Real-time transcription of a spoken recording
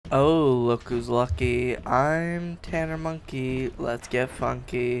Oh, look who's lucky. I'm Tanner Monkey. Let's get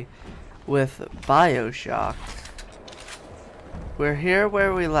funky with Bioshock. We're here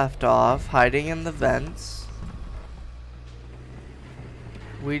where we left off, hiding in the vents.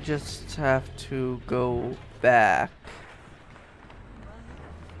 We just have to go back.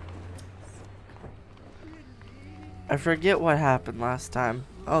 I forget what happened last time.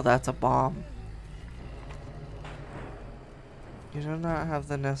 Oh, that's a bomb. You do not have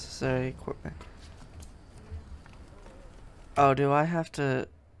the necessary equipment. Oh, do I have to...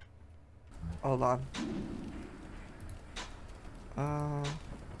 Hold on.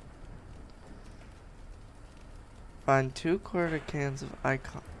 Find 2 quarter cans of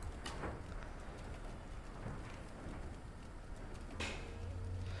icon.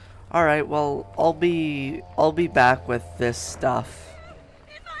 Alright, well, I'll be back with this stuff.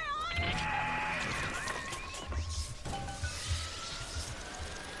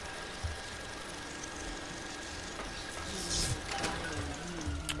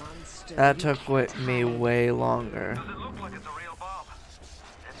 That took me way longer. Does it look like it's a real bomb?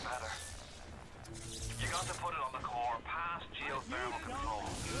 It's better. You got to put it on the core, past geothermal control.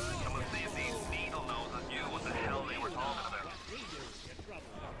 And we'll see if these needle noses knew what the hell they were talking about.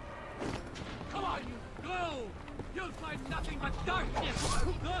 Come on, you go! You'll find nothing but darkness!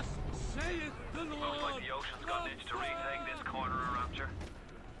 Thus saith the Lord! Looks like the ocean's got an itch to retake this corner of Rapture.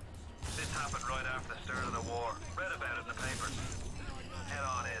 This happened right after the start of the war. Read about it in the papers. Head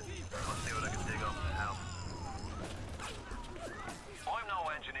on in. Let's see what I can dig up and help. I'm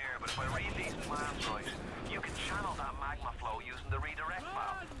no engineer, but if I read these plans right, you can channel that magma flow using the redirect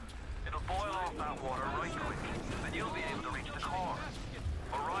valve. It'll boil off that water right quick, and you'll be able to reach the core.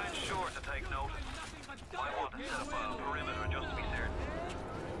 Orion's sure to take notice. I want to set up a perimeter just to be certain.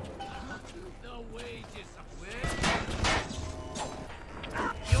 The wages of sin.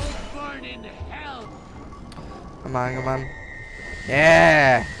 You'll burn in hell! Come on, come on.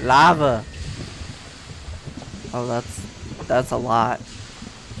 Yeah, lava. Oh, that's a lot.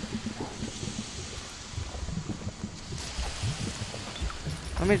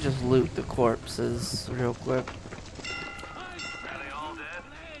 Let me just loot the corpses real quick. Are they all dead?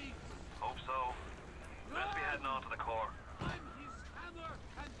 Hope so. Best be heading on to the core.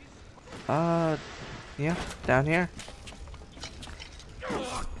 Yeah, down here.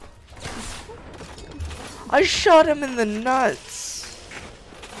 I shot him in the nuts.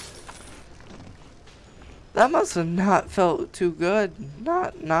 That must have not felt too good.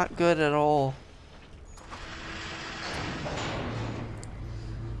 Not good at all.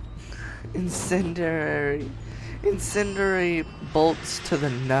 Incendiary bolts to the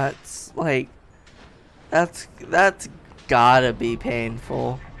nuts. Like that's gotta be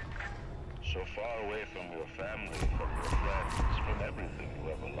painful. So far away from your family, from your friends, from everything you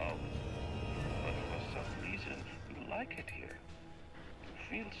ever loved. But for some reason, you like it here. You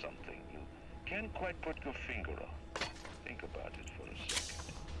feel something you can't quite put your finger on. Think about it for a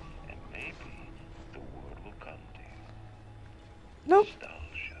second, and maybe the word will come to you. Nope.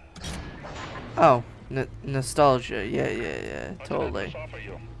 Nostalgia. Oh, nostalgia. Yeah, totally. What can I offer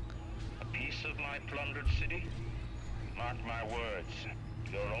you? A piece of my plundered city? Mark my words,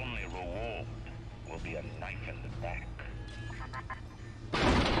 your only reward will be a knife in the back.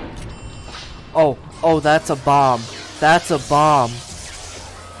 Oh, that's a bomb. That's a bomb.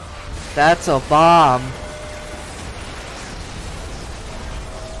 That's a bomb.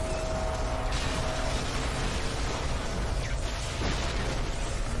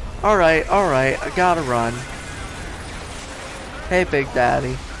 Alright, I gotta run. Hey, Big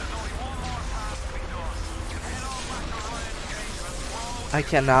Daddy. I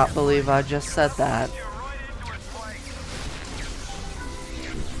cannot believe I just said that.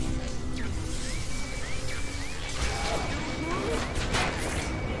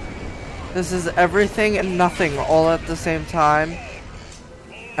 This is everything and nothing all at the same time.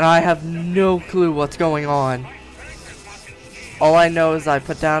 And I have no clue what's going on. All I know is I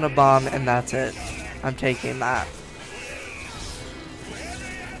put down a bomb and that's it. I'm taking that.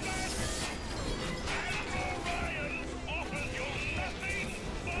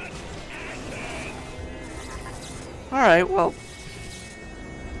 Alright, well.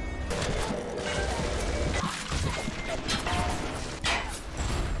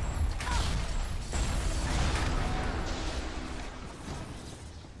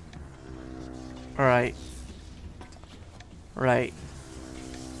 Alright. Right.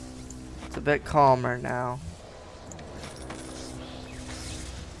 It's a bit calmer now.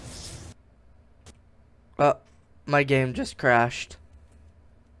 Oh, my game just crashed.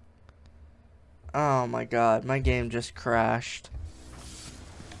 Oh my god, my game just crashed.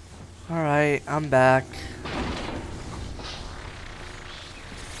 Alright, I'm back.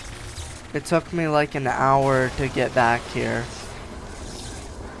 It took me like an hour to get back here.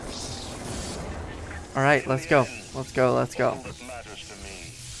 Alright, let's go. Let's go, let's go. All that matters to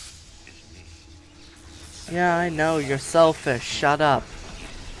me is me. Yeah, I know, you're selfish. Shut up.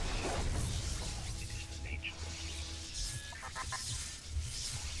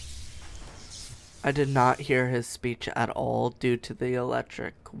 I did not hear his speech at all due to the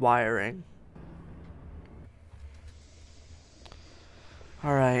electric wiring.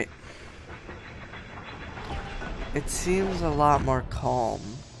 Alright. It seems a lot more calm.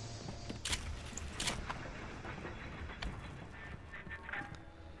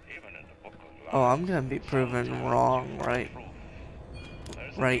 Oh, I'm gonna be proven wrong right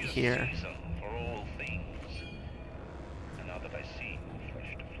here. For all things. And now that I see you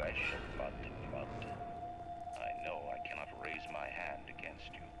flesh to flesh and blood to blood, I know I cannot raise my hand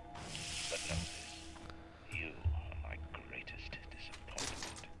against you. But know this, you are my greatest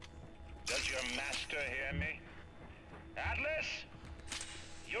disappointment. Does your master hear me? Atlas?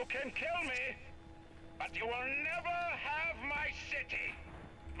 You can kill me, but you will never have my city.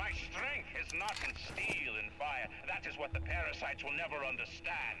 My strength is not in steel and fire. That is what the parasites will never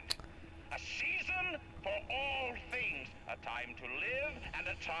understand. A season for all things. A time to live and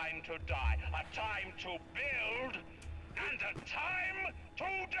a time to die. A time to build and a time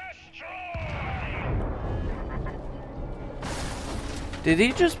to destroy! Did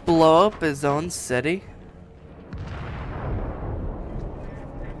he just blow up his own city?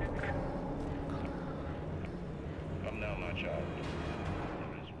 Come now, my child.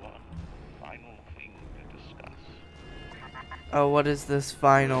 There is one final thing to discuss. Oh, what is this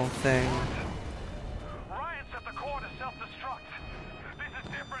final thing? Ryan's at the core to self-destruct. This is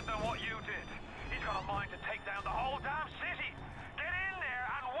different than what you did. He's got a mind to take down the whole damn city. Get in there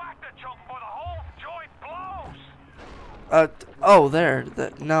and whack the chunk before the whole joint blows. Oh, there.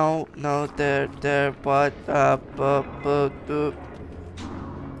 No, there, but,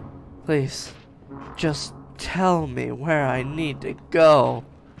 please, just tell me where I need to go.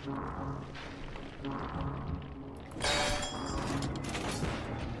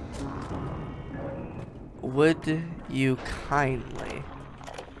 Would you kindly?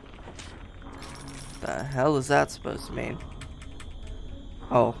 The hell is that supposed to mean?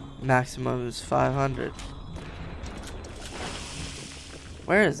 Oh, maximum is 500.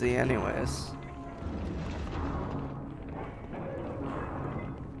 Where is he anyways?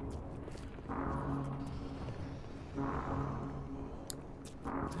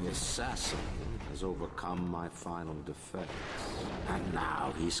 The assassin has overcome my final defense, and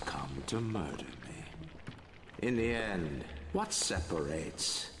now he's come to murder me. In the end, what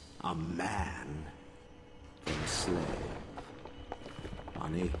separates a man from a slave?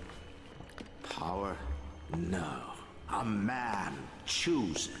 Money? Power? No. A man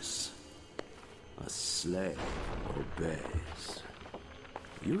chooses. A slave obeys.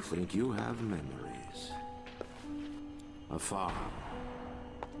 You think you have memories. A farm.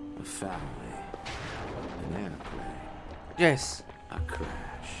 A family. An airplane. Yes. A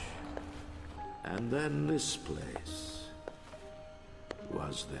crash. And then this place.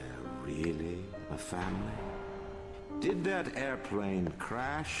 Was there really a family? Did that airplane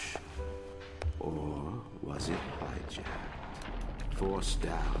crash? Or was it hijacked? Forced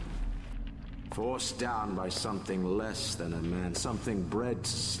down. Forced down by something less than a man. Something bred to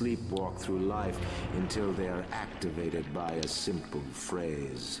sleepwalk through life until they are activated by a simple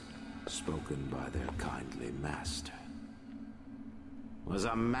phrase spoken by their kindly master. Was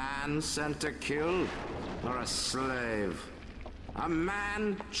a man sent to kill, or a slave? A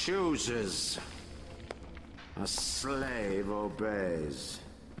man chooses. A slave obeys.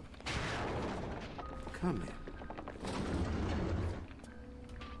 Come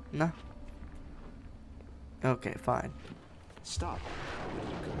in. No. Okay, fine. Stop.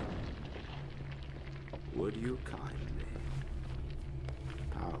 Would you kindly?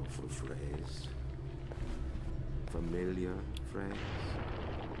 Powerful phrase. Familiar phrase.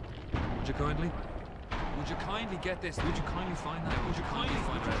 Would you kindly? Would you kindly get this? Would you kindly find that? Would you kindly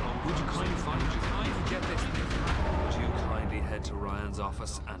find that? Would you kindly find? Would you kindly get this? Would you kindly head to Ryan's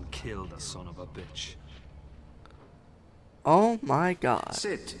office and kill the son of a bitch? Oh my god.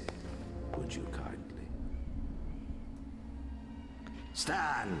 Sit. Would you kindly?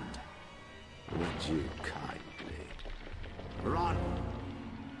 Stand. Would you kindly? Run.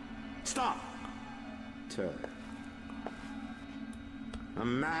 Stop. Turn. A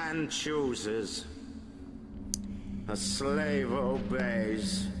man chooses. A slave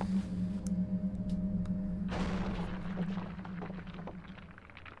obeys.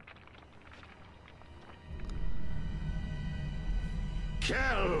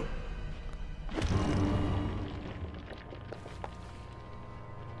 shell!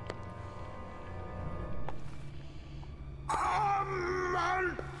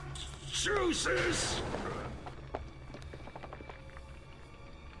 Juices!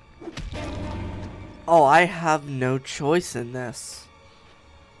 Oh, I have no choice in this.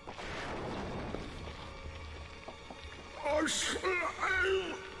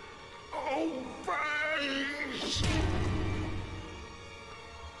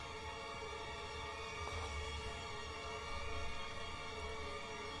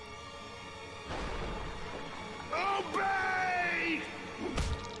 Obey!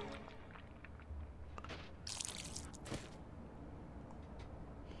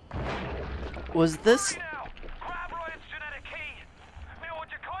 Was this... Now, grab Ryan's genetic key. Now,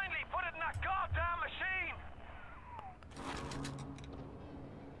 would you kindly put it in that goddamn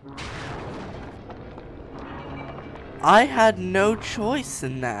machine? I had no choice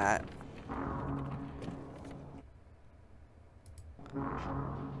in that.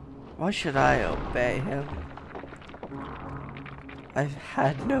 Why should I obey him? I've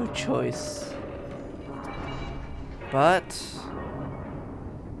had no choice. But...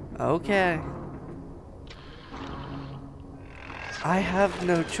 okay. I have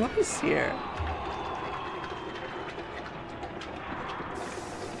no choice here.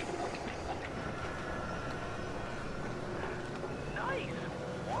 Nice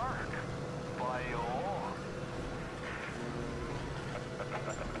work, Bio.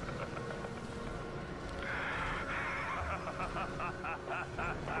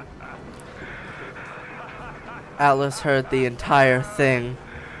 Atlas heard the entire thing.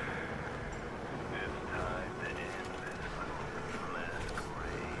 It's time to end this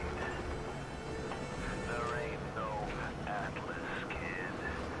masquerade. There ain't no Atlas kid.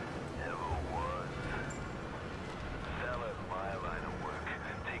 Never was. Selling my line of work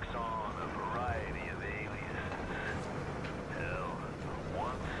takes on a variety of aliases. Hell,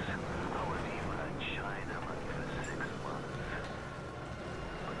 once I was even a Chinaman for 6 months.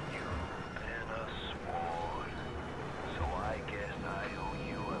 But you've been a sworn, so I guess I owe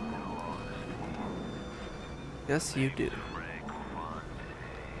you a little honesty. Yes, you do.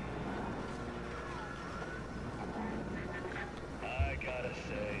 I gotta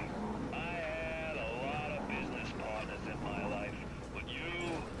say, I had a lot of business partners in my life, but you,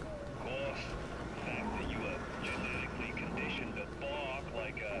 of course, the fact that you are genetically conditioned to bark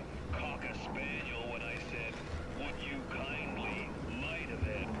like a cocker spaniel when I said, would you kindly, might have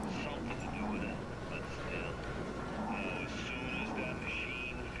had something to do with it, but still, as soon as that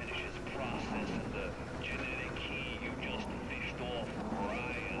machine finishes processing the genetic key you just fished off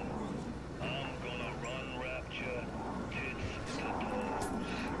Ryan, I'm gonna run rapture tits to toes.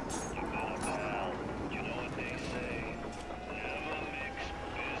 You got a pal. You know what they say. Never mix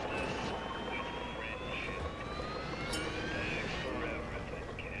business with friendship. Thanks for everything,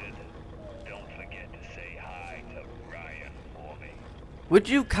 kid. Don't forget to say hi to Ryan for me. Would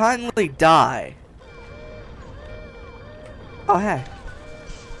you kindly die? Oh, hey.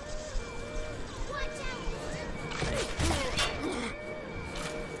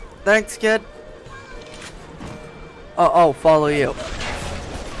 Thanks, kid. Oh, follow you.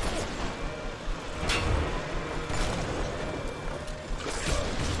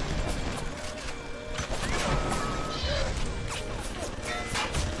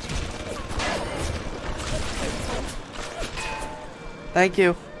 Thank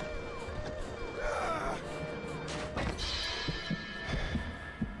you.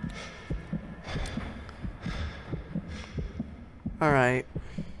 All right.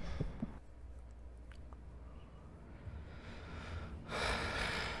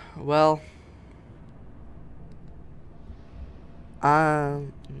 Well,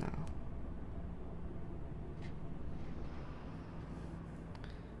 no.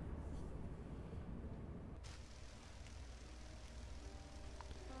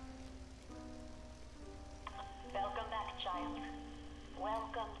 Welcome back, child.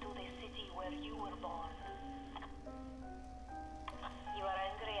 Welcome to the city where you were born. You are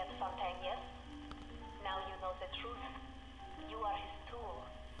angry at Fontaine, yes? Now you know the truth. You are his tool,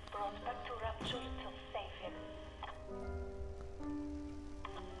 brought back to Rapture to save him.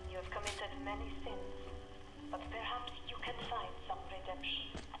 You have committed many sins, but perhaps you can find some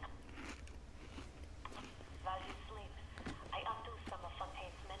redemption. While you sleep, I undo some of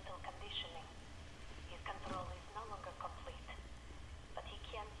Fontaine's mental conditioning. His control is no longer complete, but he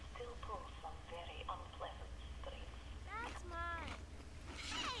can still pull some very unpleasant strings. That's mine.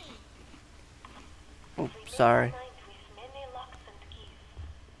 Hey! Oh, We made sorry. a mind with many locks and keys.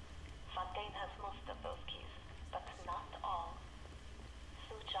 Fontaine has most of those keys, but not all.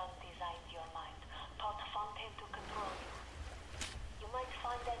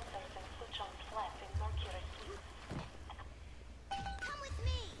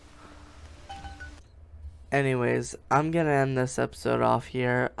 Anyways, I'm gonna end this episode off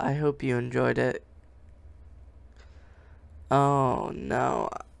here. I hope you enjoyed it. Oh no.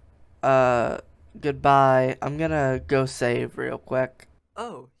 Goodbye. I'm gonna go save real quick.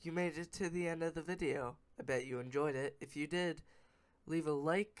 Oh, you made it to the end of the video. I bet you enjoyed it. If you did, leave a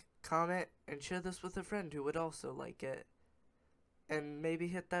like, comment, and share this with a friend who would also like it. And maybe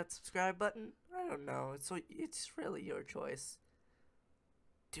hit that subscribe button? I don't know. It's really your choice.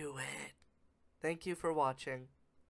 Do it. Thank you for watching.